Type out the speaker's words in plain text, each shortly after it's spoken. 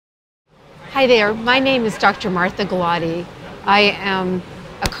Hi there, my name is Dr. Martha Gulati. I am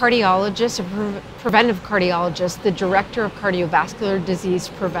a cardiologist, a preventive cardiologist, the director of cardiovascular disease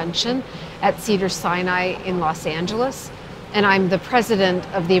prevention at Cedars-Sinai in Los Angeles, and I'm the president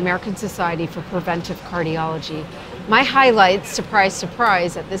of the American Society for Preventive Cardiology. My highlights, surprise,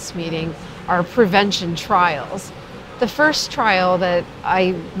 surprise, at this meeting are prevention trials. The first trial that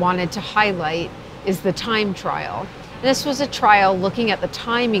I wanted to highlight is the TIME trial. This was a trial looking at the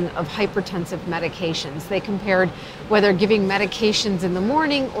timing of hypertensive medications. They compared whether giving medications in the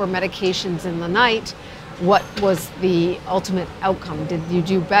morning or medications in the night, what was the ultimate outcome? Did you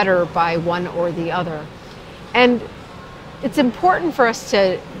do better by one or the other? And it's important for us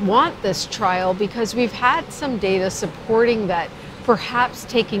to want this trial because we've had some data supporting that perhaps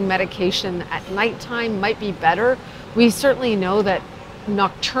taking medication at nighttime might be better. We certainly know that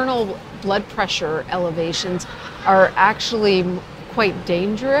nocturnal blood pressure elevations are actually quite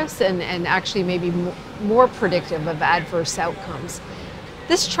dangerous and actually maybe more predictive of adverse outcomes.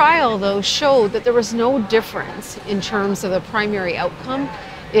 This trial, though, showed that there was no difference in terms of the primary outcome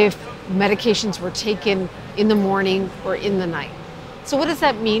if medications were taken in the morning or in the night. So what does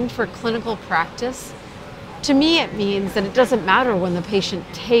that mean for clinical practice? To me, it means that it doesn't matter when the patient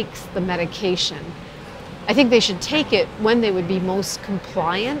takes the medication. I think they should take it when they would be most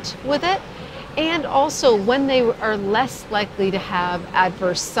compliant with it, and also when they are less likely to have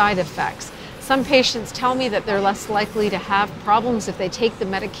adverse side effects. Some patients tell me that they're less likely to have problems if they take the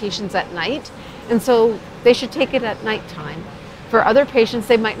medications at night, and so they should take it at nighttime. For other patients,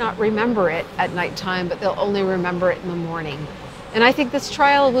 they might not remember it at nighttime, but they'll only remember it in the morning. And I think this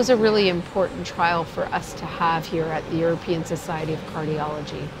trial was a really important trial for us to have here at the European Society of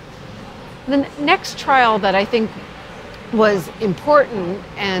Cardiology. The next trial that I think was important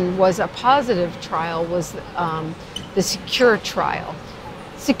and was a positive trial was the SECURE trial.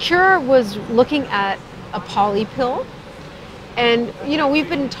 SECURE was looking at a polypill, and you know, we've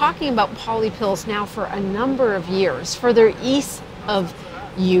been talking about polypills now for a number of years for their ease of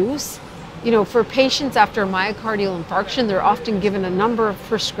use. You know, for patients after myocardial infarction, they're often given a number of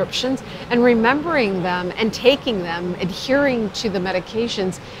prescriptions, and remembering them and taking them, adhering to the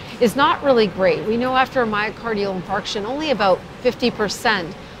medications is not really great. We know after a myocardial infarction, only about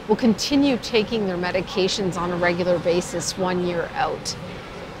 50% will continue taking their medications on a regular basis 1 year out.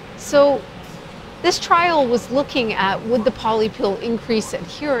 So this trial was looking at would the polypill increase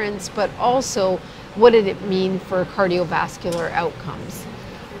adherence, but also what did it mean for cardiovascular outcomes?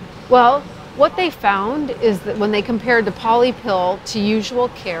 Well, what they found is that when they compared the polypill to usual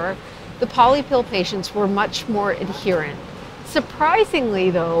care, the polypill patients were much more adherent. Surprisingly,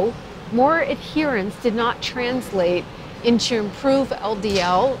 though, more adherence did not translate into improved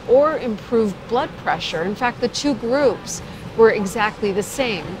LDL or improved blood pressure. In fact, the two groups were exactly the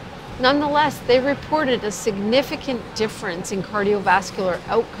same. Nonetheless, they reported a significant difference in cardiovascular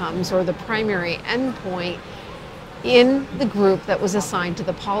outcomes, or the primary endpoint, in the group that was assigned to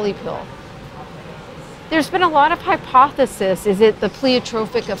the polypill. There's been a lot of hypothesis. Is it the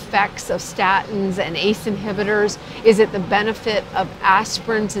pleiotropic effects of statins and ACE inhibitors? Is it the benefit of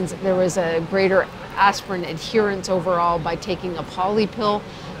aspirin, since there was a greater aspirin adherence overall by taking a polypill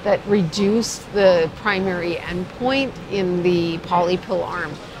that reduced the primary endpoint in the polypill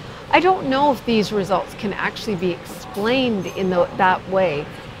arm? I don't know if these results can actually be explained in that way.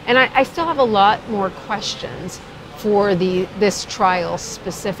 And I still have a lot more questions for this trial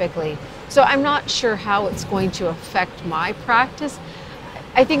specifically. So I'm not sure how it's going to affect my practice.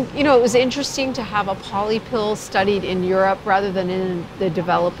 I think, you know, it was interesting to have a polypill studied in Europe rather than in the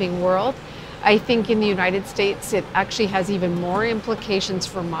developing world. I think in the United States, it actually has even more implications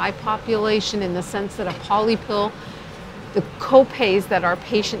for my population in the sense that a polypill, the co-pays that our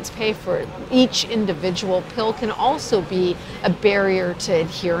patients pay for each individual pill can also be a barrier to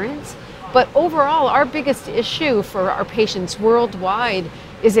adherence. But overall, our biggest issue for our patients worldwide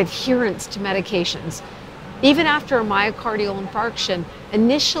is adherence to medications. Even after a myocardial infarction,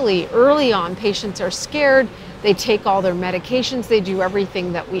 initially, early on, patients are scared, they take all their medications, they do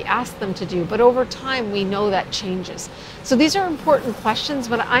everything that we ask them to do, but over time, we know that changes. So these are important questions,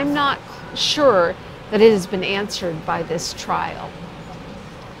 but I'm not sure that it has been answered by this trial.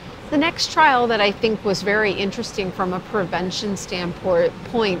 The next trial that I think was very interesting from a prevention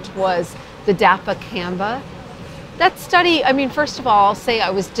standpoint was the Dapacanva. That study, I mean, first of all, I'll say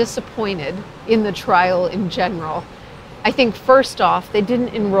I was disappointed in the trial in general. I think first off, they didn't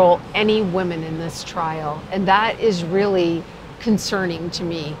enroll any women in this trial, and that is really concerning to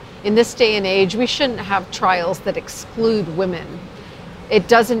me. In this day and age, we shouldn't have trials that exclude women. It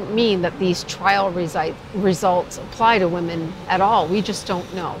doesn't mean that these trial results apply to women at all. We just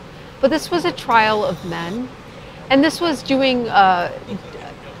don't know. but this was a trial of men. And this was doing a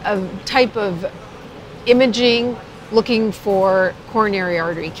type of imaging, looking for coronary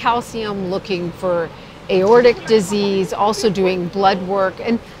artery calcium, looking for aortic disease, also doing blood work,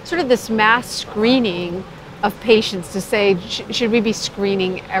 and sort of this mass screening of patients to say, should we be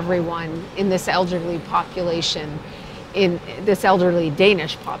screening everyone in this elderly population, in this elderly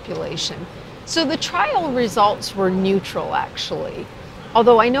Danish population? So the trial results were neutral, actually.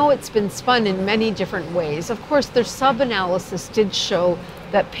 Although I know it's been spun in many different ways. Of course, their sub-analysis did show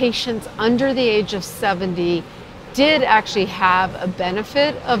that patients under the age of 70 did actually have a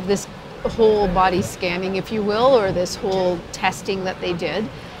benefit of this whole body scanning, if you will, or this whole testing that they did.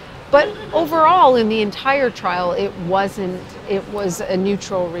 But overall, in the entire trial, it was a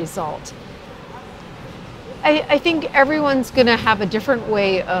neutral result. I think everyone's going to have a different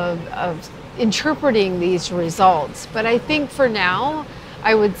way of interpreting these results, but I think for now,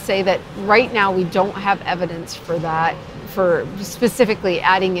 I would say that right now we don't have evidence for that, for specifically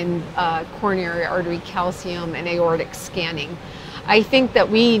adding in coronary artery calcium and aortic scanning. I think that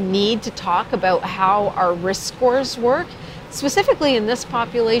we need to talk about how our risk scores work. Specifically in this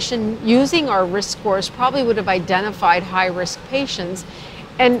population, using our risk scores probably would have identified high-risk patients.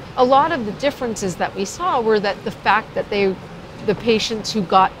 And a lot of the differences that we saw were that the fact that the patients who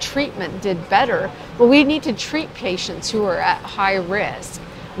got treatment did better. Well, we need to treat patients who are at high risk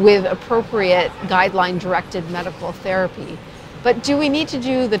with appropriate guideline-directed medical therapy. But do we need to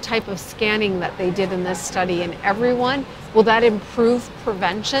do the type of scanning that they did in this study in everyone? Will that improve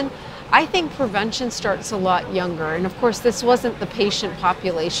prevention? I think prevention starts a lot younger. And of course, this wasn't the patient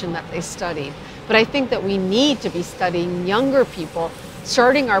population that they studied. But I think that we need to be studying younger people,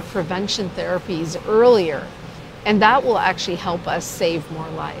 starting our prevention therapies earlier. And that will actually help us save more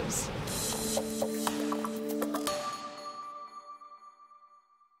lives.